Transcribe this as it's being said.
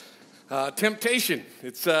Temptation.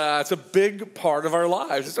 It's a big part of our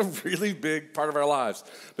lives. It's a really big part of our lives.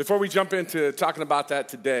 Before we jump into talking about that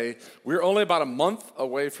today, we're only about a month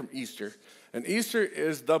away from Easter. And Easter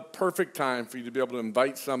is the perfect time for you to be able to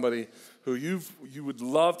invite somebody who you would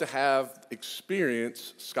love to have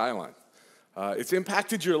experience Skyline. It's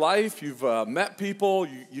impacted your life. You've met people.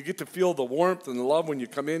 You get to feel the warmth and the love when you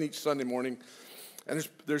come in each Sunday morning. And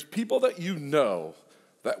there's people that you know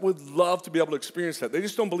that would love to be able to experience that. They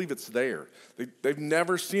just don't believe it's there. They've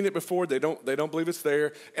never seen it before. They don't believe it's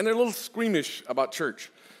there. And they're a little squeamish about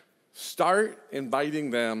church. Start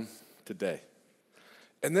inviting them today.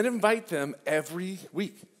 And then invite them every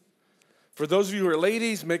week. For those of you who are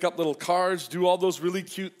ladies, make up little cards, do all those really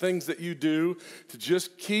cute things that you do to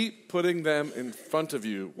just keep putting them in front of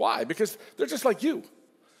you. Why? Because they're just like you.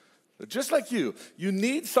 They're just like you. You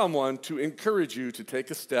need someone to encourage you to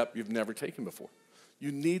take a step you've never taken before.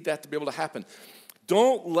 You need that to be able to happen.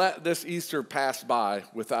 Don't let this Easter pass by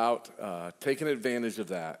without taking advantage of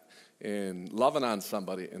that and loving on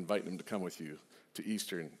somebody, inviting them to come with you to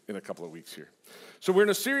Easter in a couple of weeks here. So we're in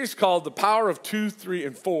a series called The Power of 2, 3,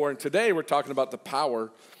 and 4, and today we're talking about the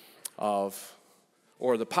power over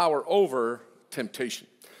temptation.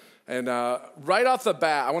 And right off the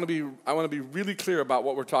bat, I want to be really clear about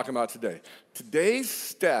what we're talking about today. Today's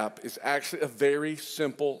step is actually a very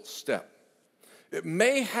simple step. It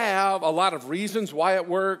may have a lot of reasons why it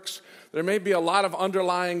works. There may be a lot of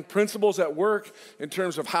underlying principles at work in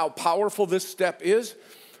terms of how powerful this step is.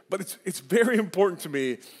 But it's very important to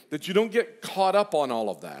me that you don't get caught up on all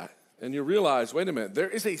of that and you realize, wait a minute, there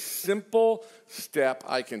is a simple step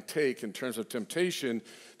I can take in terms of temptation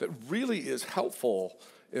that really is helpful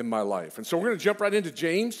in my life. And so we're going to jump right into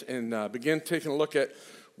James and begin taking a look at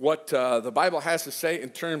what the Bible has to say in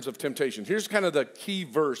terms of temptation. Here's kind of the key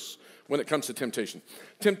verse when it comes to temptation.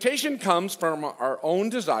 Temptation comes from our own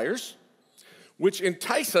desires, which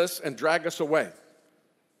entice us and drag us away.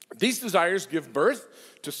 These desires give birth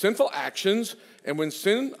to sinful actions, and when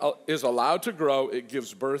sin is allowed to grow, it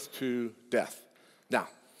gives birth to death. Now,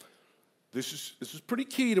 this is pretty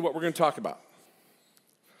key to what we're going to talk about.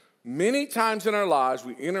 Many times in our lives,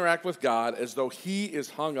 we interact with God as though He is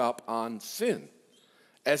hung up on sin,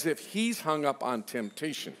 as if He's hung up on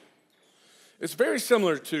temptation. It's very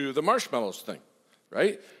similar to the marshmallows thing,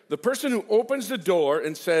 right? The person who opens the door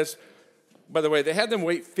and says, by the way, they had them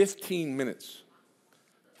wait 15 minutes.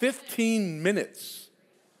 15 minutes.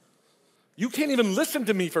 You can't even listen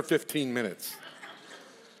to me for 15 minutes.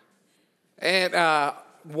 And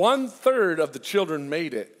 1/3 of the children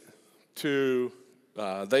made it to,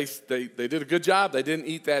 they did a good job. They didn't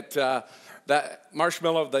eat that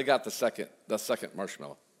marshmallow. They got the second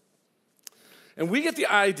marshmallow. And we get the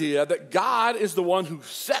idea that God is the one who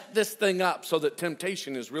set this thing up so that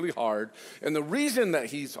temptation is really hard. And the reason that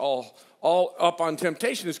He's all up on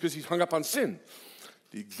temptation is because He's hung up on sin.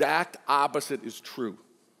 The exact opposite is true.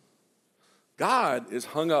 God is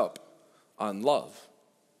hung up on love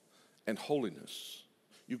and holiness.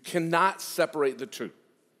 You cannot separate the two.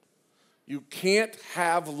 You can't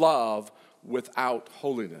have love without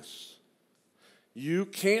holiness. You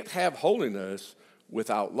can't have holiness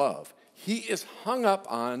without love. He is hung up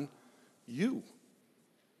on you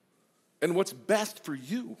and what's best for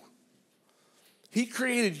you. He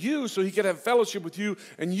created you so He could have fellowship with you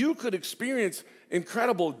and you could experience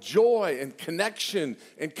incredible joy and connection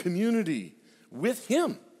and community with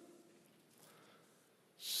Him.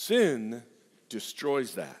 Sin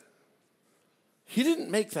destroys that. He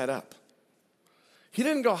didn't make that up. He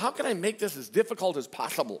didn't go, how can I make this as difficult as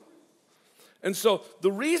possible? And so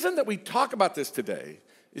the reason that we talk about this today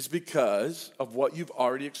is because of what you've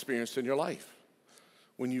already experienced in your life.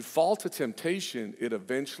 When you fall to temptation, it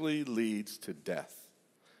eventually leads to death.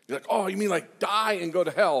 You're like, oh, you mean like die and go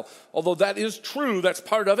to hell? Although that is true, that's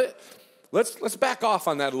part of it. Let's back off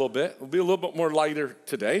on that a little bit. It'll be a little bit more lighter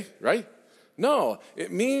today, right? No,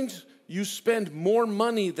 it means you spend more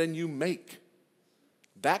money than you make.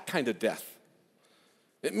 That kind of death.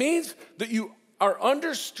 It means that you are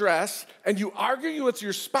under stress and you argue with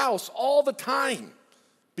your spouse all the time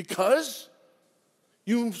because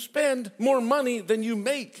you spend more money than you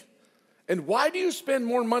make. And why do you spend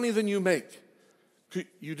more money than you make?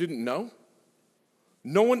 You didn't know?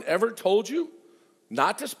 No one ever told you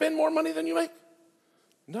not to spend more money than you make?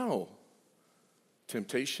 No.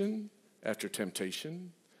 Temptation after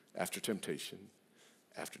temptation after temptation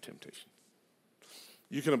after temptation.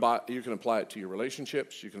 You can apply it to your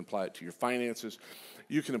relationships. You can apply it to your finances.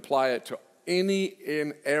 You can apply it to any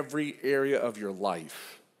and every area of your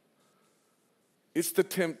life. It's the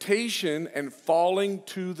temptation and falling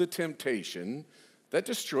to the temptation that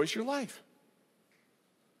destroys your life.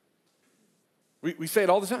 We say it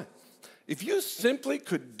all the time. If you simply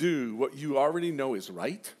could do what you already know is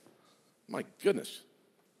right, my goodness,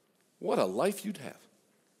 what a life you'd have.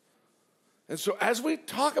 And so as we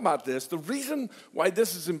talk about this, the reason why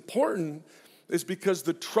this is important is because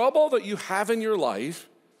the trouble that you have in your life,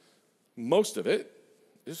 most of it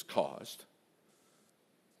is caused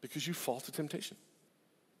because you fall to temptation.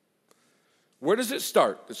 Where does it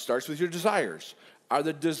start? It starts with your desires. Are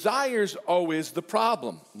the desires always the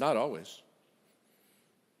problem? Not always.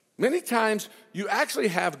 Many times you actually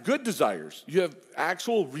have good desires. You have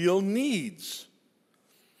actual real needs.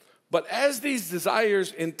 But as these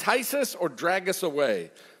desires entice us or drag us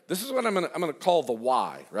away, this is what I'm gonna call the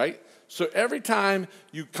why, right? So every time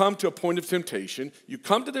you come to a point of temptation, you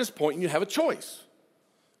come to this point and you have a choice.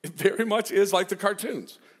 It very much is like the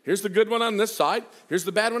cartoons. Here's the good one on this side. Here's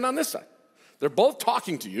the bad one on this side. They're both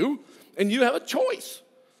talking to you, and you have a choice.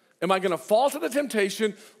 Am I going to fall to the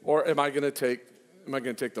temptation, or am I going to take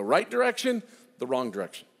the right direction, the wrong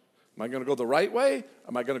direction? Am I going to go the right way?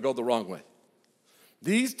 Am I going to go the wrong way?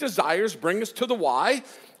 These desires bring us to the why,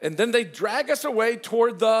 and then they drag us away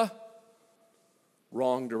toward the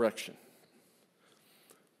wrong direction.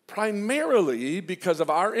 Primarily because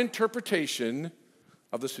of our interpretation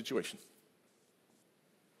of the situation.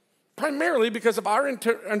 Primarily because of our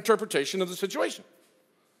interpretation of the situation.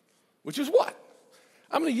 Which is what?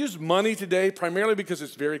 I'm going to use money today primarily because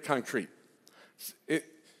it's very concrete.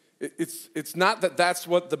 It's not that that's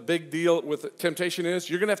what the big deal with temptation is.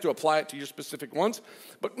 You're going to have to apply it to your specific ones.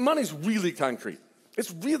 But money's really concrete.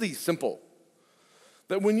 It's really simple.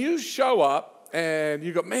 That when you show up and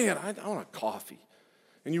you go, man, I want a coffee.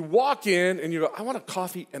 And you walk in and you go, I want a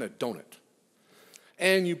coffee and a donut.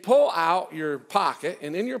 And you pull out your pocket,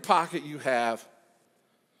 and in your pocket you have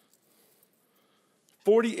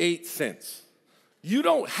 48 cents. You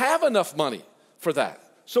don't have enough money for that.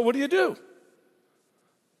 So what do?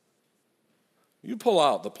 You pull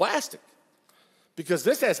out the plastic because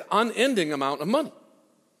this has unending amount of money.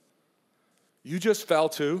 You just fell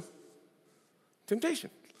to temptation.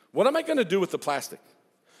 What am I going to do with the plastic?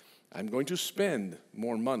 I'm going to spend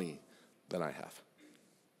more money than I have.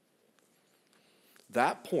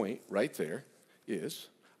 That point right there is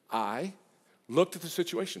I looked at the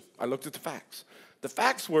situation. I looked at the facts. The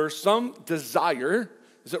facts were some desire.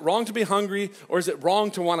 Is it wrong to be hungry, or is it wrong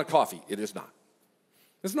to want a coffee? It is not.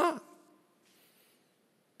 It's not.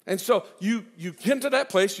 And so you get to that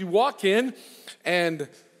place, you walk in, and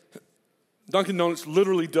Dunkin' Donuts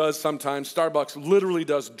literally does sometimes, Starbucks literally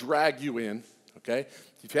does drag you in, okay?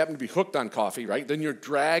 If you happen to be hooked on coffee, right, then you're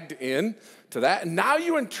dragged in to that. And now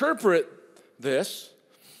you interpret this,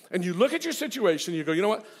 and you look at your situation, you go, you know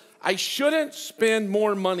what? I shouldn't spend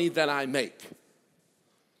more money than I make.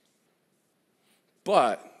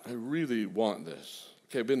 But I really want this.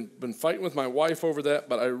 Okay, I've been fighting with my wife over that,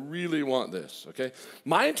 but I really want this, okay?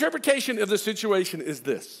 My interpretation of the situation is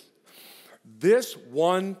this. This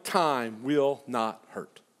one time will not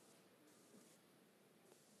hurt.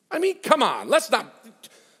 I mean, come on, let's not.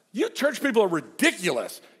 You church people are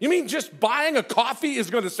ridiculous. You mean just buying a coffee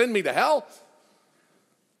is going to send me to hell?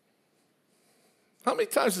 How many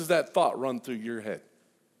times does that thought run through your head?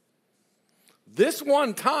 This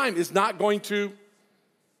one time is not going to.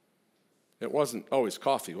 It wasn't always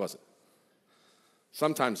coffee, was it?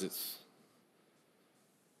 Sometimes it's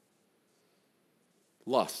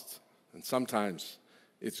lust, and sometimes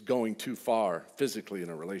it's going too far physically in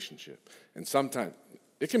a relationship, and sometimes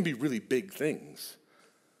it can be really big things.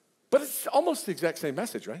 But it's almost the exact same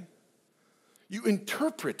message, right? You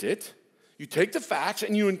interpret it, you take the facts,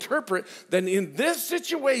 and you interpret that in this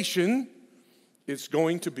situation, it's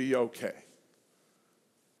going to be okay.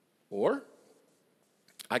 Or,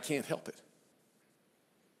 I can't help it.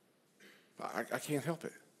 I can't help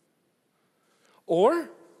it. Or,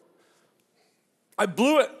 I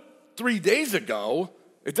blew it 3 days ago.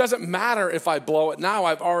 It doesn't matter if I blow it now.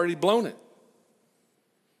 I've already blown it.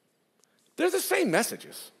 They're the same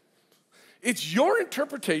messages. It's your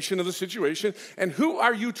interpretation of the situation, and who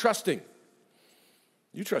are you trusting?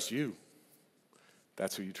 You trust you.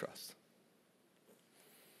 That's who you trust.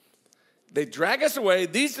 They drag us away.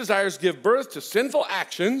 These desires give birth to sinful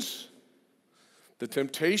actions. The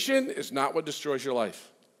temptation is not what destroys your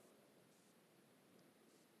life.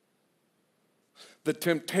 The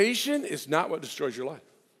temptation is not what destroys your life.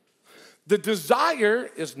 The desire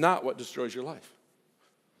is not what destroys your life.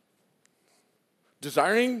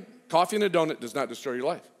 Desiring coffee and a donut does not destroy your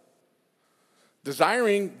life.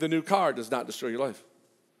 Desiring the new car does not destroy your life.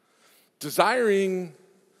 Desiring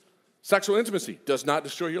sexual intimacy does not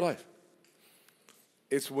destroy your life.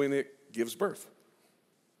 It's when it gives birth.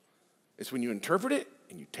 It's when you interpret it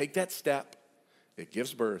and you take that step it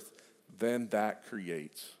gives birth, then that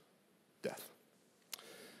creates death.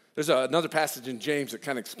 There's another passage in James that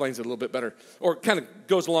kind of explains it a little bit better, or kind of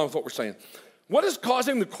goes along with what we're saying. What is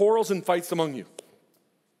causing the quarrels and fights among you?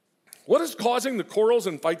 What is causing the quarrels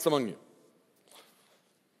and fights among you?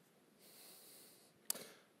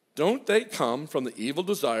 Don't they come from the evil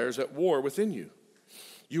desires at war within you?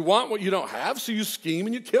 You want what you don't have, so you scheme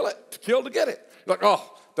and you kill to get it. You're like,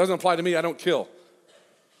 oh, doesn't apply to me, I don't kill.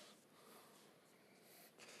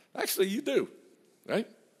 Actually, you do, right?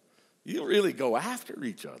 You really go after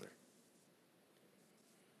each other.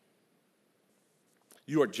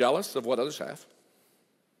 You are jealous of what others have,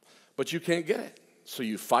 but you can't get it. So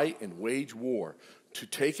you fight and wage war to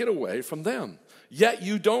take it away from them. Yet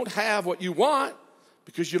you don't have what you want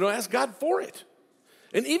because you don't ask God for it.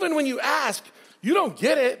 And even when you ask, you don't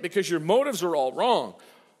get it because your motives are all wrong.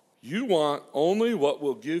 You want only what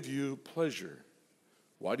will give you pleasure.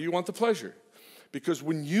 Why do you want the pleasure? Because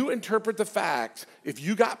when you interpret the facts, if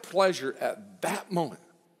you got pleasure at that moment,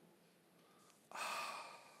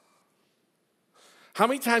 how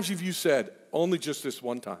many times have you said, only just this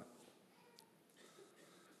one time?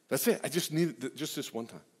 That's it. I just need it just this one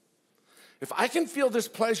time. If I can feel this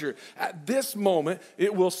pleasure at this moment,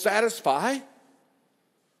 it will satisfy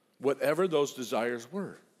whatever those desires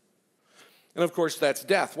were. And of course, that's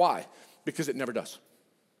death. Why? Because it never does.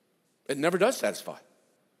 It never does satisfy.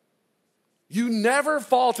 You never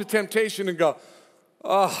fall to temptation and go,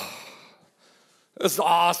 oh, this is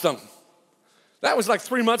awesome. That was like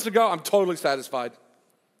 3 months ago. I'm totally satisfied.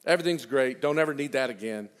 Everything's great. Don't ever need that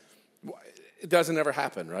again. It doesn't ever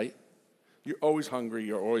happen, right? You're always hungry.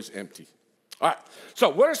 You're always empty. All right. So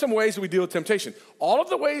what are some ways that we deal with temptation? All of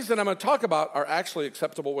the ways that I'm going to talk about are actually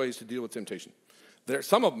acceptable ways to deal with temptation.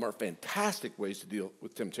 Some of them are fantastic ways to deal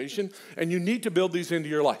with temptation, and you need to build these into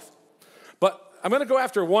your life. But I'm going to go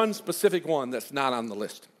after one specific one that's not on the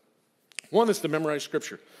list. One is to memorize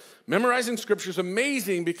Scripture. Memorizing Scripture is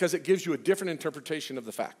amazing because it gives you a different interpretation of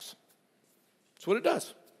the facts. That's what it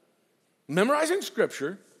does. Memorizing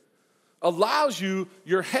Scripture allows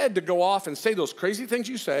your head to go off and say those crazy things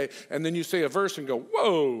you say, and then you say a verse and go,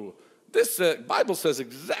 whoa, this Bible says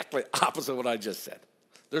exactly opposite of what I just said.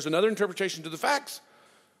 There's another interpretation to the facts.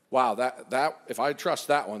 Wow, that if I trust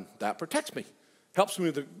that one, that protects me. Helps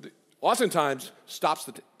me oftentimes stops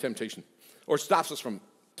the temptation or stops us from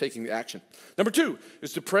taking the action. Number 2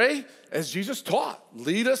 is to pray as Jesus taught.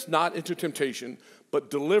 Lead us not into temptation, but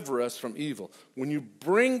deliver us from evil. When you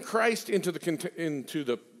bring Christ into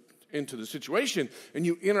the situation and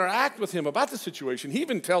you interact with him about the situation, he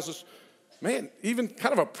even tells us, man, even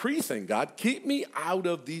kind of a pre-thing, God, keep me out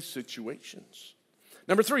of these situations.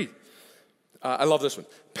 Number 3, I love this one.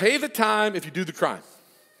 Pay the time if you do the crime.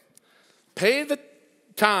 Pay the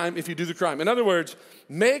time if you do the crime. In other words,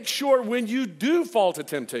 make sure when you do fall to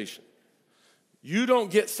temptation, you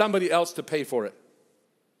don't get somebody else to pay for it.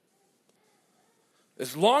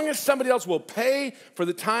 As long as somebody else will pay for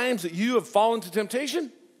the times that you have fallen to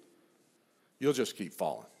temptation, you'll just keep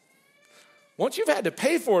falling. Once you've had to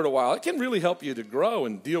pay for it a while, it can really help you to grow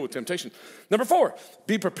and deal with temptation. Number 4,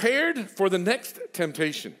 be prepared for the next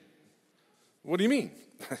temptation. What do you mean?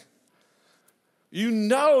 You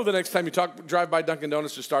know the next time you drive by Dunkin'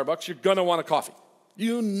 Donuts or Starbucks, you're going to want a coffee.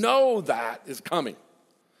 You know that is coming.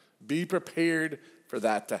 Be prepared for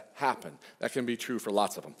that to happen. That can be true for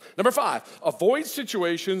lots of them. Number 5, avoid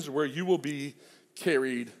situations where you will be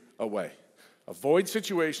carried away. Avoid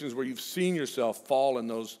situations where you've seen yourself fall in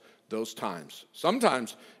those times.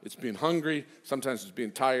 Sometimes it's being hungry. Sometimes it's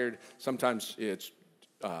being tired. Sometimes it's,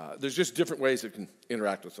 there's just different ways it can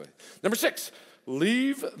interact with it. Number 6,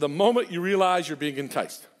 leave the moment you realize you're being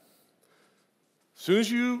enticed. As soon as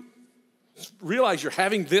you realize you're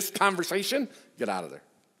having this conversation, get out of there.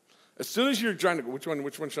 As soon as you're trying to go,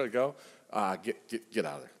 which one should I go? Get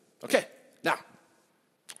out of there. Okay, now,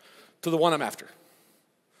 to the one I'm after.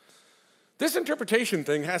 This interpretation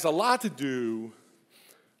thing has a lot to do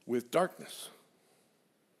with darkness.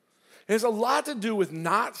 It has a lot to do with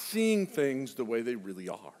not seeing things the way they really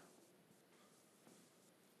are.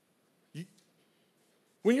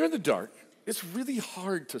 When you're in the dark, it's really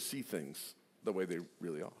hard to see things the way they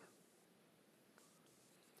really are.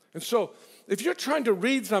 And so, if you're trying to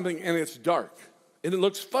read something and it's dark, and it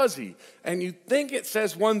looks fuzzy, and you think it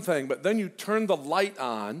says one thing, but then you turn the light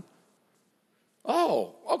on,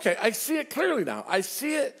 oh, okay, I see it clearly now. I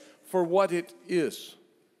see it for what it is.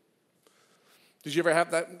 Did you ever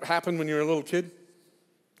have that happen when you were a little kid?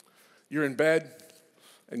 You're in bed,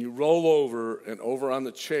 and you roll over, and over on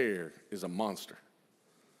the chair is a monster.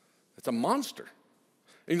 It's a monster.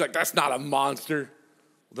 And you're like, that's not a monster.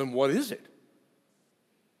 Well, then what is it?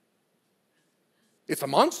 It's a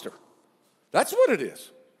monster. That's what it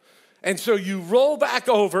is. And so you roll back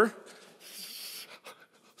over.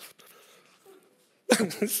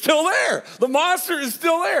 It's still there. The monster is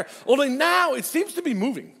still there. Only now it seems to be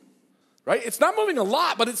moving, right? It's not moving a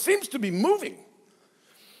lot, but it seems to be moving.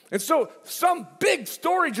 And so some big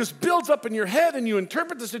story just builds up in your head and you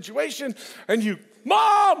interpret the situation and you,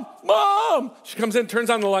 Mom, Mom. She comes in, turns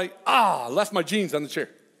on the light. I left my jeans on the chair.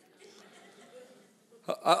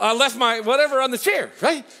 I left my whatever on the chair,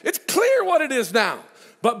 right? It's clear what it is now.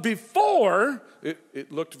 But before,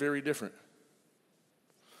 it looked very different.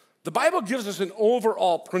 The Bible gives us an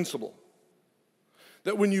overall principle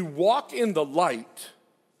that when you walk in the light,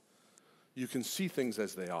 you can see things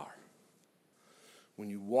as they are.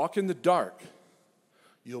 When you walk in the dark,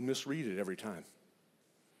 you'll misread it every time.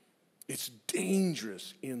 It's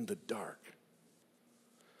dangerous in the dark.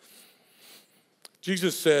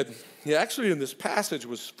 Jesus said, actually in this passage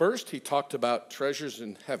was first he talked about treasures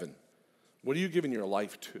in heaven. What are you giving your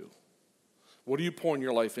life to? What are you pouring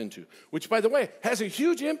your life into? Which, by the way, has a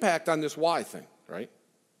huge impact on this why thing, right?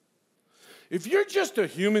 If you're just a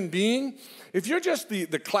human being, if you're just the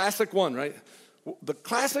classic one, right? The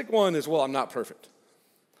classic one is, well, I'm not perfect.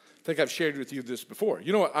 I think I've shared with you this before.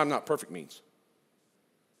 You know what I'm not perfect means?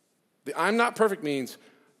 The I'm not perfect means,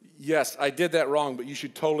 yes, I did that wrong, but you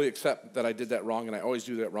should totally accept that I did that wrong, and I always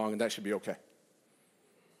do that wrong, and that should be okay.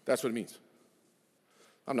 That's what it means.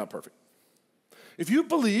 I'm not perfect. If you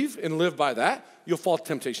believe and live by that, you'll fall to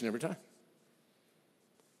temptation every time.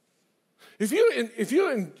 If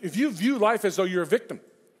you view life as though you're a victim,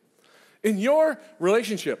 in your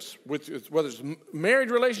relationships, whether it's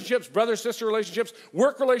married relationships, brother-sister relationships,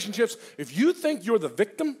 work relationships, if you think you're the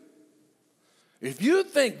victim, if you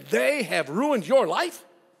think they have ruined your life,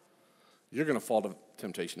 you're going to fall to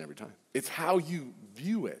temptation every time. It's how you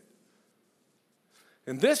view it.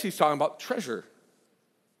 In this, he's talking about treasure.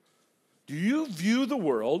 Do you view the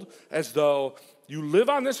world as though you live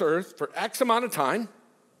on this earth for X amount of time,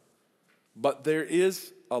 but there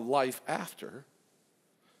is a life after?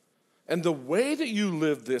 And the way that you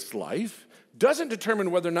live this life doesn't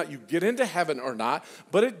determine whether or not you get into heaven or not,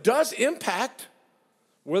 but it does impact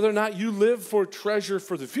whether or not you live for treasure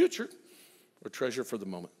for the future or treasure for the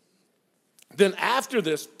moment. Then after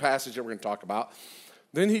this passage that we're going to talk about,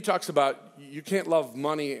 then he talks about you can't love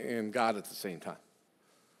money and God at the same time.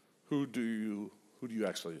 Who do you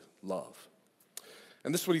actually love?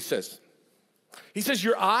 And this is what he says. He says,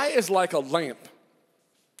 your eye is like a lamp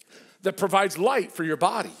that provides light for your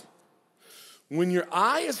body. When your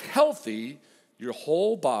eye is healthy, your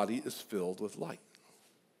whole body is filled with light.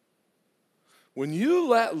 When you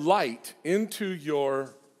let light into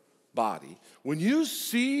your body, when you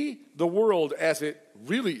see the world as it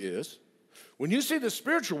really is, when you see the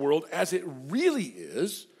spiritual world as it really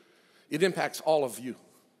is, it impacts all of you.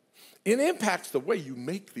 It impacts the way you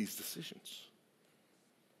make these decisions.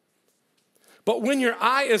 But when your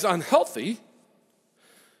eye is unhealthy,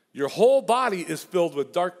 your whole body is filled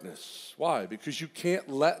with darkness. Why? Because you can't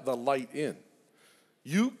let the light in.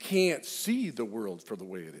 You can't see the world for the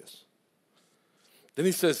way it is. Then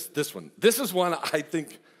he says this one. This is one I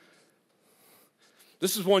think,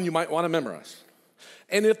 this is one you might want to memorize.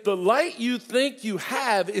 And if the light you think you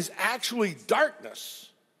have is actually darkness,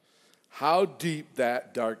 how deep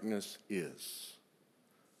that darkness is.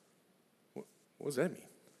 What does that mean?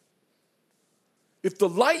 If the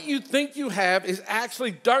light you think you have is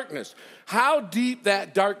actually darkness, how deep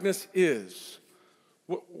that darkness is.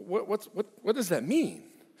 What does that mean?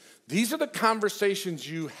 These are the conversations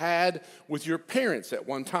you had with your parents at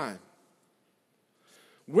one time,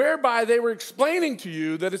 whereby they were explaining to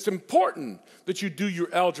you that it's important that you do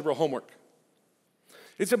your algebra homework.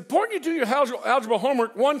 It's important you do your algebra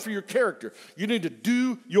homework, one, for your character. You need to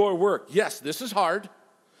do your work. Yes, this is hard,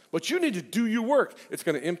 but you need to do your work. It's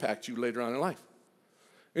going to impact you later on in life.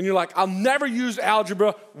 And you're like, I'll never use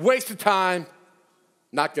algebra, waste of time,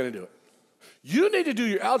 not going to do it. You need to do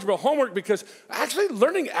your algebra homework because actually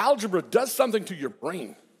learning algebra does something to your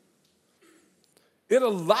brain. It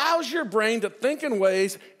allows your brain to think in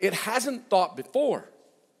ways it hasn't thought before.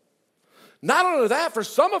 Not only that, for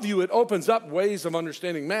some of you, it opens up ways of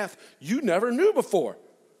understanding math you never knew before.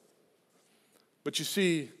 But you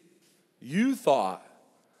see, you thought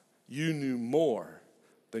you knew more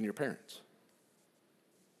than your parents.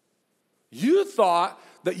 You thought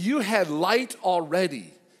that you had light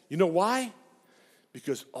already. You know why?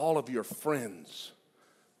 Because all of your friends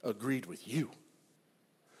agreed with you.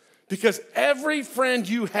 Because every friend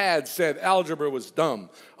you had said algebra was dumb,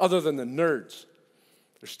 other than the nerds.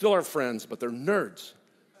 They're still our friends, but they're nerds.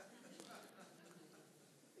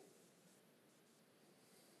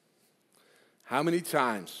 How many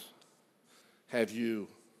times have you,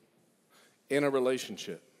 in a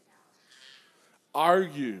relationship,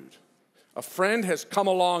 argued? A friend has come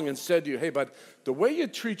along and said to you, hey, bud, the way you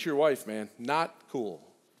treat your wife, man, not cool.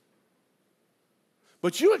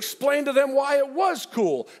 But you explained to them why it was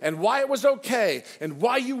cool and why it was okay and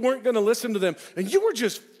why you weren't going to listen to them. And you were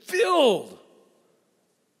just filled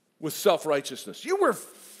with self-righteousness. You were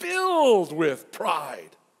filled with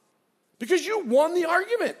pride because you won the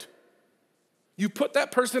argument. You put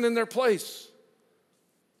that person in their place.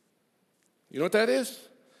 You know what that is?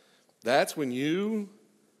 That's when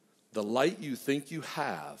the light you think you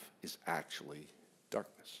have is actually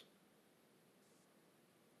darkness.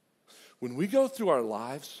 When we go through our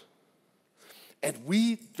lives and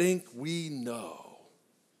we think we know,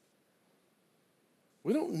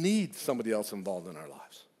 we don't need somebody else involved in our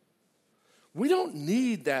lives. We don't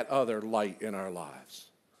need that other light in our lives.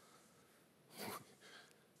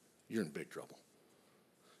 You're in big trouble.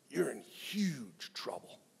 You're in huge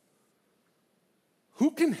trouble.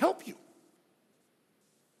 Who can help you?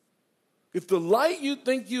 If the light you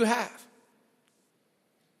think you have,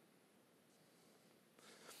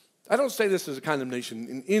 I don't say this as a condemnation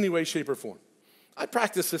in any way, shape, or form. I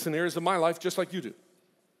practice this in areas of my life just like you do.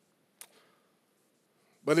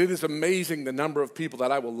 But it is amazing the number of people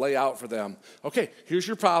that I will lay out for them. Okay, here's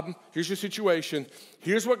your problem. Here's your situation.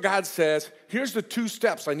 Here's what God says. Here's the 2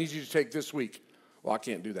 steps I need you to take this week. Well, I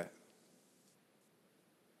can't do that.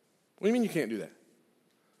 What do you mean you can't do that?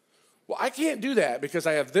 Well, I can't do that because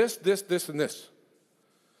I have this, this, this, and this.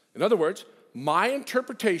 In other words, my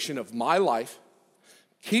interpretation of my life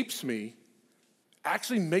actually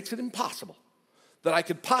makes it impossible that I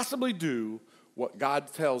could possibly do what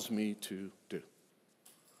God tells me to do.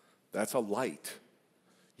 That's a light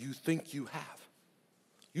you think you have.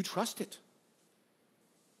 You trust it.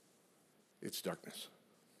 It's darkness.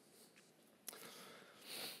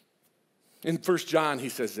 In 1 John, he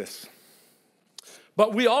says this.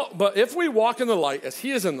 But if we walk in the light as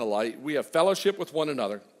he is in the light, we have fellowship with one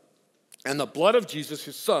another, and the blood of Jesus,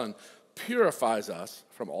 his son, purifies us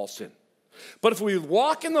from all sin. But if we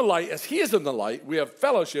walk in the light as he is in the light, we have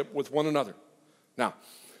fellowship with one another. Now,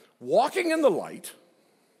 walking in the light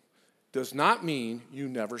does not mean you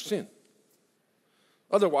never sin.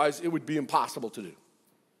 Otherwise, it would be impossible to do.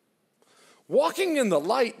 Walking in the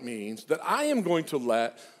light means that I am going to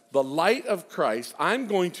let the light of Christ,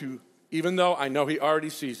 even though I know he already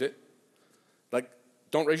sees it, like,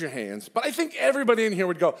 don't raise your hands, but I think everybody in here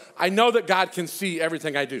would go, I know that God can see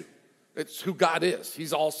everything I do. It's who God is.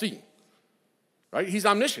 He's all-seeing, right? He's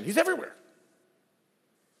omniscient. He's everywhere.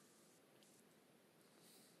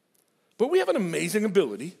 But we have an amazing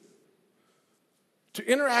ability to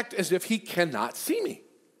interact as if he cannot see me.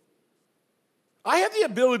 I have the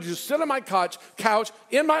ability to sit on my couch,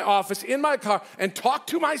 in my office, in my car, and talk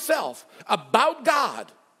to myself about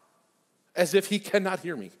God as if he cannot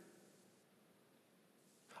hear me.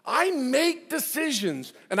 I make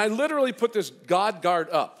decisions, and I literally put this God guard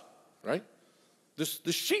up, right? This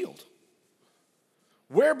shield,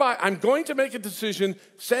 whereby I'm going to make a decision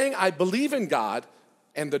saying I believe in God,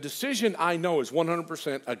 and the decision I know is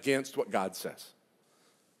 100% against what God says.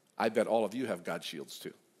 I bet all of you have God shields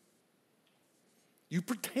too. You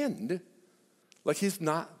pretend like he's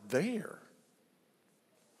not there.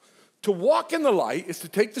 To walk in the light is to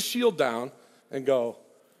take the shield down and go,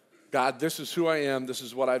 God, this is who I am. This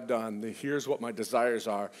is what I've done. Here's what my desires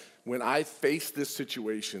are. When I face this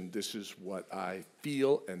situation, this is what I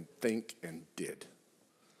feel and think and did.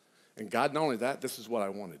 And God, not only that, this is what I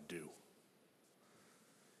want to do.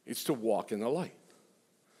 It's to walk in the light.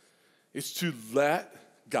 It's to let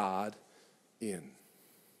God in.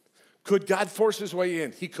 Could God force his way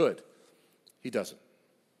in? He could. He doesn't.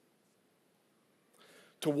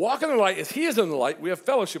 To walk in the light as he is in the light, we have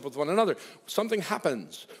fellowship with one another. Something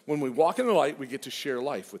happens. When we walk in the light, we get to share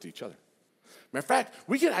life with each other. Matter of fact,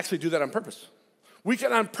 we can actually do that on purpose. We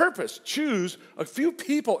can on purpose choose a few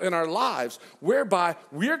people in our lives whereby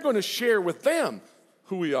we're going to share with them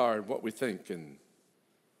who we are and what we think and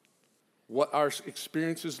what our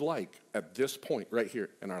experience is like at this point right here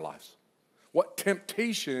in our lives. What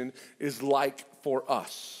temptation is like for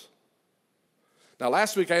us. Now,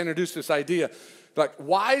 last week I introduced this idea, like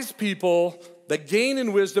wise people, they gain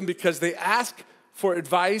in wisdom because they ask for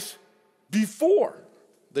advice before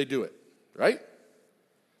they do it, right?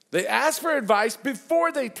 They ask for advice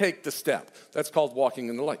before they take the step. That's called walking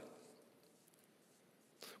in the light.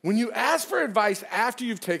 When you ask for advice after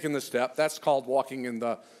you've taken the step, that's called walking in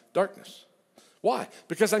the darkness. Why?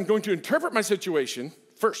 Because I'm going to interpret my situation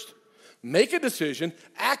first, make a decision,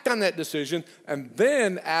 act on that decision, and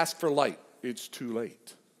then ask for light. It's too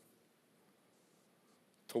late.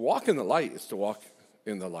 To walk in the light is to walk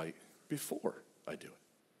in the light before I do it.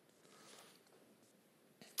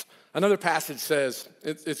 Another passage says,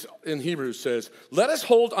 it's in Hebrews says, let us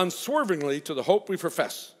hold unswervingly to the hope we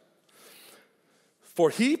profess. For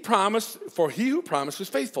he who promised is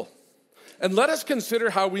faithful. And let us consider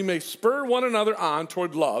how we may spur one another on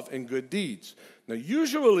toward love and good deeds. Now,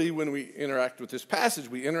 usually when we interact with this passage,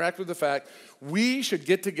 we interact with the fact we should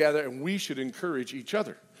get together and we should encourage each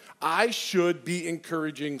other. I should be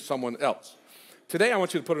encouraging someone else. Today, I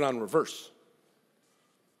want you to put it on reverse.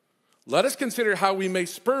 Let us consider how we may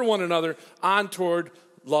spur one another on toward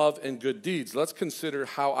love and good deeds. Let's consider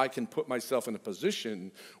how I can put myself in a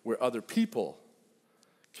position where other people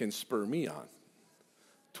can spur me on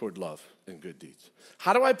toward love and good deeds.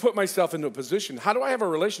 How do I put myself into a position? How do I have a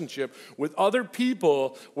relationship with other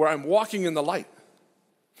people where I'm walking in the light?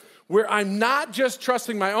 Where I'm not just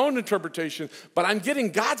trusting my own interpretation, but I'm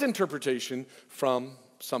getting God's interpretation from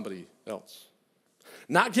somebody else.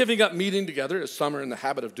 Not giving up meeting together, as some are in the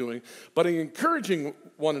habit of doing, but encouraging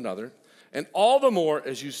one another, and all the more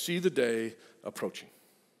as you see the day approaching.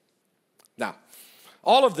 Now,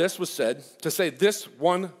 all of this was said to say this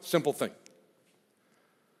one simple thing.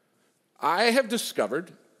 I have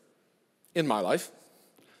discovered in my life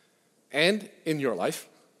and in your life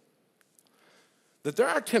that there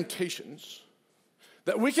are temptations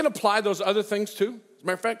that we can apply those other things to. As a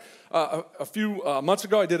matter of fact, a few months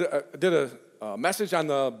ago, I did a message on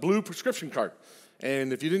the blue prescription card.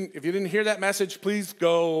 And if you didn't hear that message, please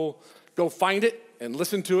go find it and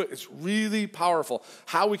listen to it. It's really powerful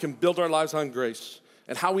how we can build our lives on grace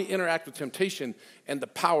and how we interact with temptation and the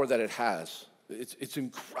power that it has. It's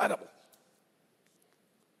incredible.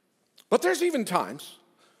 But there's even times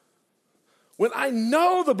when I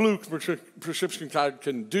know the blue prescription card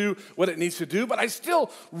can do what it needs to do, but I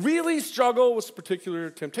still really struggle with particular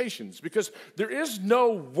temptations because there is no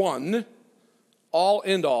one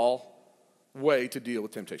all-end-all way to deal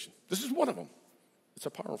with temptation. This is one of them. It's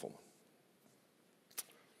a powerful one.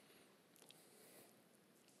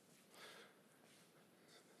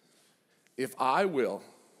 If I will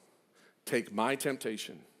take my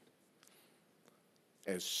temptation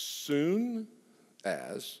as soon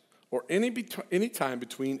as, or any time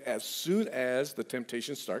between as soon as the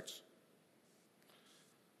temptation starts,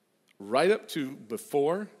 right up to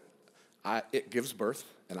before it gives birth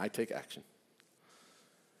and I take action.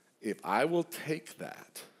 If I will take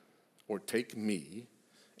that, or take me,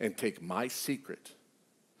 and take my secret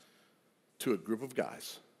to a group of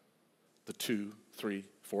guys, the 2, 3,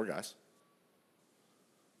 4 guys,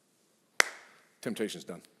 temptation's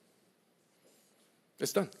done.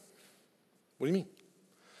 It's done. What do you mean?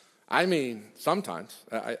 I mean, sometimes,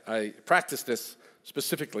 I practiced this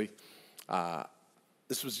specifically.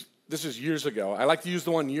 This is years ago. I like to use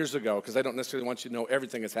the one years ago because I don't necessarily want you to know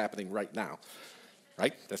everything that's happening right now.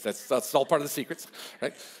 Right? That's all part of the secrets,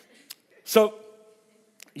 right? So,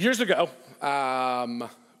 years ago,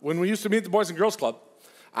 when we used to meet at the Boys and Girls Club,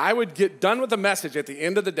 I would get done with the message at the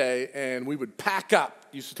end of the day, and we would pack up.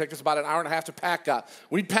 It used to take us about an hour and a half to pack up.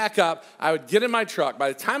 We'd pack up. I would get in my truck. By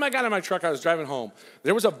the time I got in my truck, I was driving home.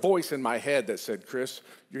 There was a voice in my head that said, Chris,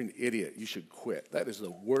 you're an idiot. You should quit. That is the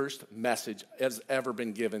worst message that's ever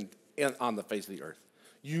been given on the face of the earth.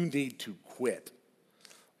 You need to quit.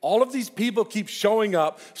 All of these people keep showing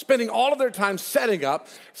up, spending all of their time setting up.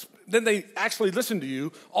 Then they actually listen to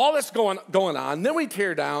you. All that's going on. Then we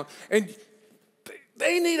tear down. And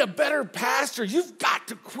they need a better pastor. You've got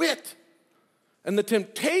to quit. And the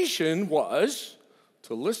temptation was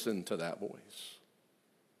to listen to that voice.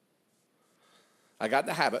 I got in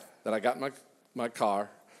the habit that I got in my car,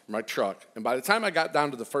 my truck, and by the time I got down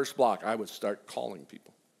to the first block, I would start calling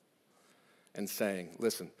people and saying,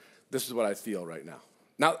 listen, this is what I feel right now.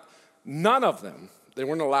 Now, none of them, they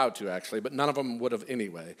weren't allowed to actually, but none of them would have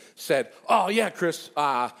anyway, said, oh yeah, Chris,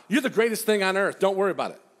 you're the greatest thing on earth. Don't worry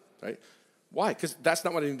about it, right? Why? Because that's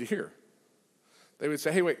not what I need to hear. They would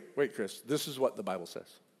say, hey, wait, Chris, this is what the Bible says.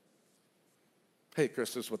 Hey,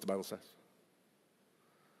 Chris, this is what the Bible says.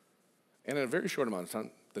 And in a very short amount of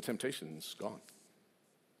time, the temptation's gone.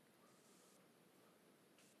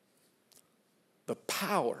 The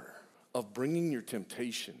power of bringing your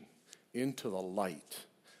temptation into the light.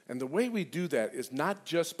 And the way we do that is not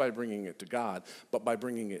just by bringing it to God, but by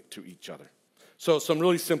bringing it to each other. So some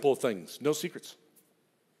really simple things. No secrets.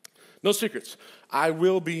 No secrets. I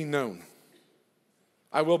will be known.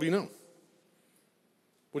 I will be known.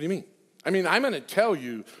 What do you mean? I mean, I'm going to tell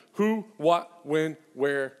you who, what, when,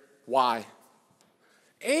 where, why.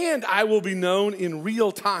 And I will be known in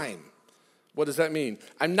real time. What does that mean?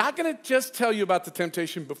 I'm not going to just tell you about the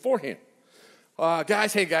temptation beforehand.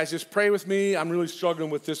 Guys, hey guys, just pray with me. I'm really struggling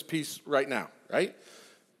with this piece right now, right?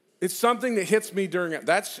 It's something that hits me during it.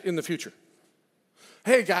 That's in the future.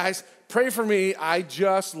 Hey guys, pray for me. I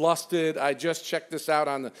just lusted. I just checked this out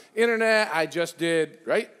on the internet. I just did,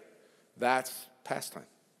 right? That's past time.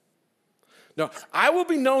 No, I will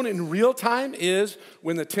be known in real time is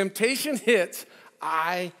when the temptation hits,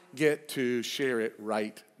 I get to share it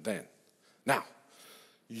right then. Now,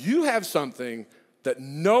 you have something that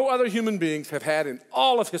no other human beings have had in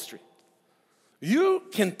all of history. You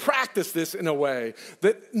can practice this in a way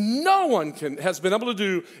that no one has been able to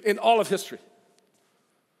do in all of history.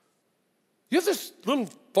 You have this little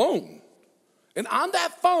phone, and on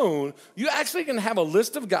that phone, you actually can have a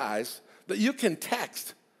list of guys that you can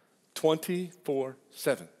text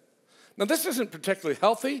 24/7. Now, this isn't particularly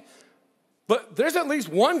healthy, but there's at least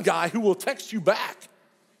one guy who will text you back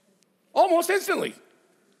almost instantly.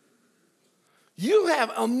 You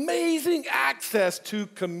have amazing access to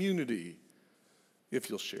community if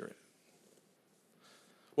you'll share it.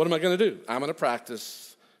 What am I going to do? I'm going to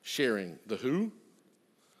practice sharing the who,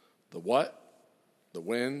 the what, the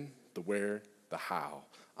when, the where, the how.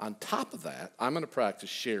 On top of that, I'm going to practice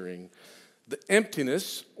sharing the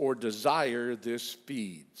emptiness or desire this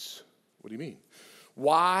feeds. What do you mean?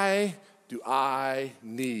 Why do I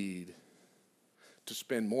need to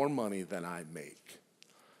spend more money than I make?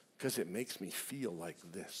 Because it makes me feel like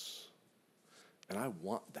this. And I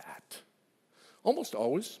want that. Almost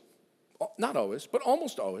always, not always, but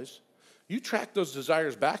almost always, you track those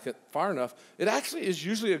desires back far enough, it actually is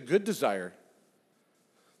usually a good desire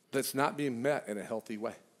that's not being met in a healthy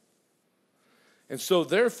way. And so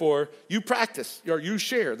therefore, you practice, or you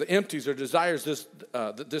share the empties or desires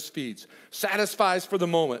that this feeds, satisfies for the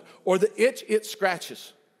moment, or the itch it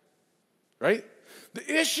scratches, right?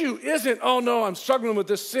 The issue isn't, oh no, I'm struggling with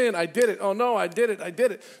this sin, I did it. Oh no, I did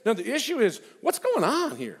it. No, the issue is, what's going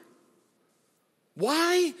on here?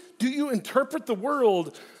 Why do you interpret the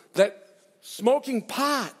world that smoking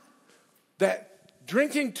pot, that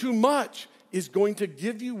drinking too much is going to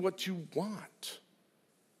give you what you want,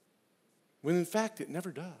 when in fact it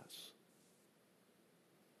never does?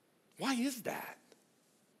 Why is that?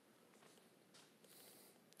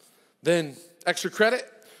 Then, extra credit.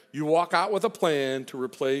 You walk out with a plan to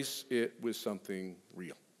replace it with something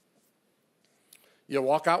real. You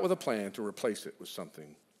walk out with a plan to replace it with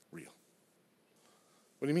something real.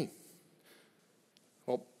 What do you mean?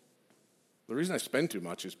 Well, the reason I spend too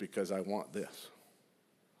much is because I want this.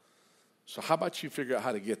 So how about you figure out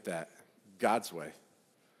how to get that God's way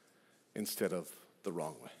instead of the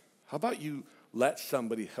wrong way? How about you let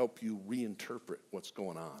somebody help you reinterpret what's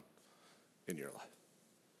going on in your life?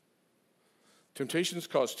 Temptations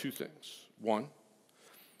cause two things. One,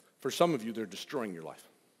 for some of you, they're destroying your life.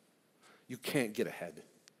 You can't get ahead.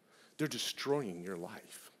 They're destroying your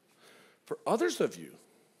life. For others of you,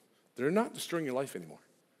 they're not destroying your life anymore.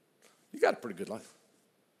 You got a pretty good life.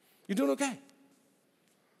 You're doing okay.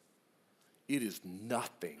 It is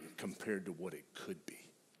nothing compared to what it could be.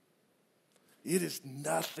 It is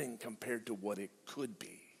nothing compared to what it could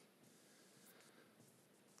be.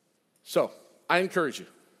 So, I encourage you.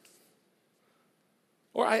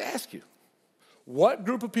 Or I ask you, what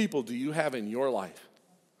group of people do you have in your life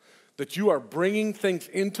that you are bringing things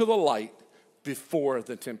into the light before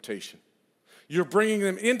the temptation? You're bringing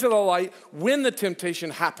them into the light when the temptation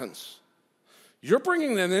happens. You're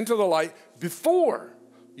bringing them into the light before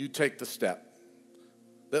you take the step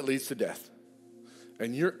that leads to death.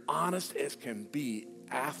 And you're honest as can be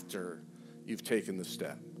after you've taken the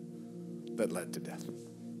step that led to death.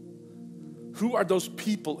 Who are those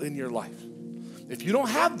people in your life? If you don't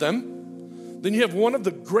have them, then you have one of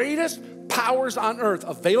the greatest powers on earth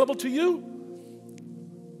available to you,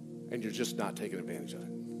 and you're just not taking advantage of it.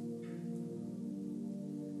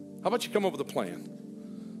 How about you come up with a plan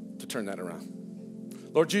to turn that around?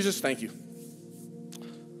 Lord Jesus, thank you.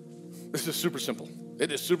 This is super simple.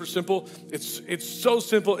 It is super simple. It's so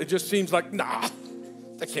simple, it just seems like, nah,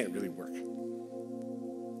 that can't really work.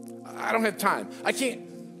 I don't have time. I can't.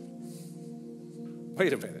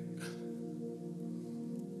 Wait a minute.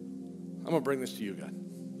 I'm going to bring this to you, God.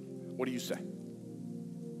 What do you say?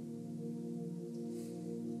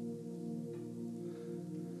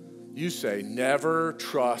 You say, never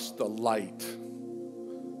trust the light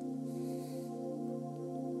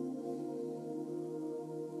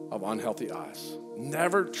of unhealthy eyes.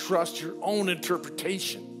 Never trust your own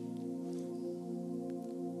interpretation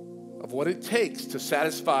of what it takes to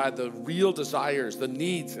satisfy the real desires, the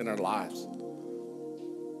needs in our lives.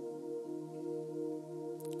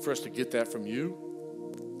 For us to get that from you,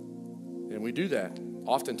 and we do that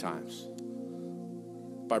oftentimes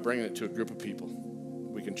by bringing it to a group of people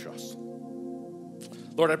we can trust.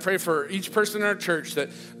 Lord, I pray for each person in our church that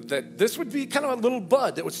this would be kind of a little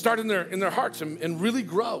bud that would start in their hearts and really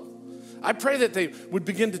grow. I pray that they would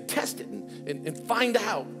begin to test it and find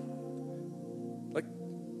out. Like,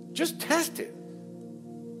 just test it.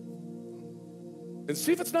 And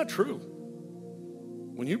see if it's not true.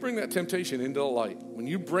 When you bring that temptation into the light, when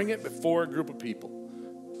you bring it before a group of people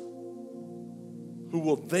who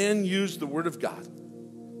will then use the word of God,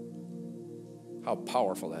 how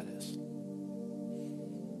powerful that is.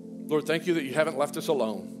 Lord, thank you that you haven't left us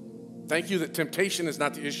alone. Thank you that temptation is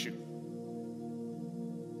not the issue.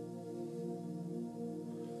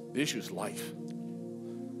 The issue is life.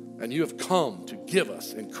 And you have come to give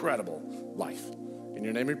us incredible life. In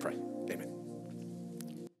your name we pray.